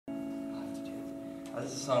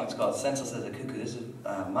This is a song, it's called Senseless as a Cuckoo. This is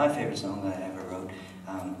my favorite song that I ever wrote.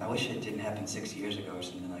 I wish it didn't happen 6 years ago or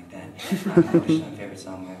something like that. I wish my favorite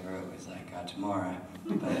song I ever wrote was like tomorrow.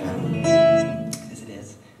 But as it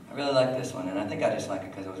is. I really like this one, and I think I just like it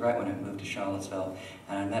because it was right when I moved to Charlottesville,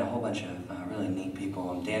 and I met a whole bunch of really neat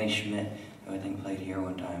people. Danny Schmidt, who I think played here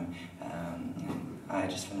one time. I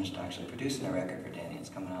just finished actually producing a record for Danny. It's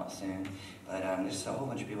coming out soon. But there's a whole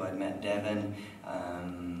bunch of people I'd met. Devon.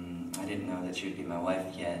 I didn't know that she would be my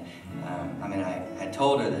wife yet. I mean, I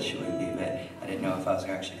told her that she would be, but I didn't know if I was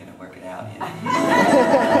actually going to work it out yet.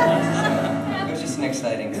 So, it was just an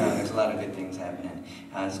exciting time. There's a lot of good things happening.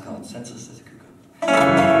 It's called Senseless as a Cuckoo.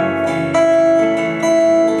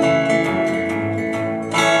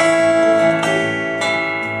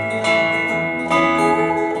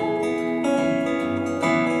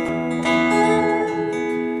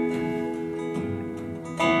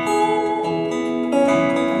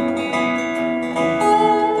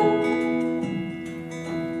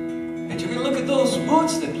 Those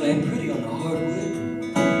boots, they're playing pretty on the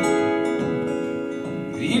hardwood.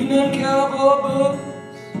 Good evening, cowboy boots.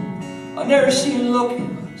 I never seen you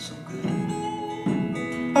looking so good.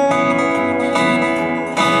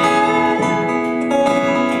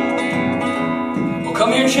 Well,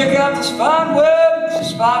 come here and check out this fine web. The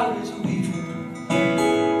spider is a weaving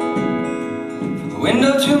from the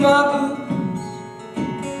window to my boots.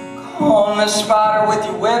 Come on, Miss Spider, with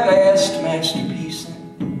your web-ass masterpiece.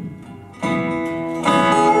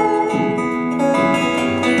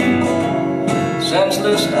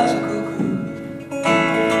 Senseless as a cuckoo,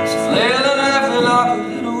 it's flailing every like a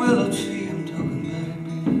little willow tree. I'm talking about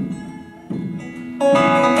me.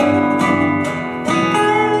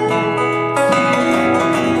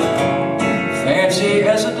 Fancy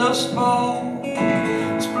as a dust ball,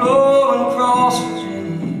 it's blowing across Virginia.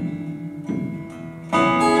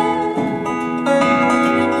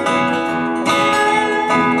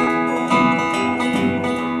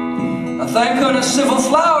 I think on the civil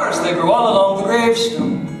flowers they grow all along the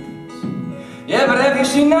gravestones. Yeah, but have you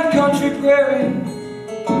seen that country prairie?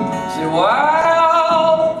 Say,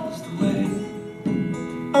 wild is the way.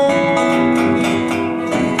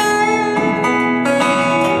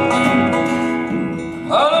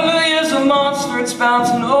 Hallelujah's a monster, it's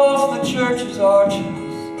bouncing off the church's arches.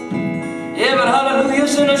 Yeah, but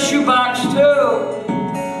hallelujah's in a shoebox too.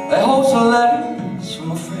 They hold a letter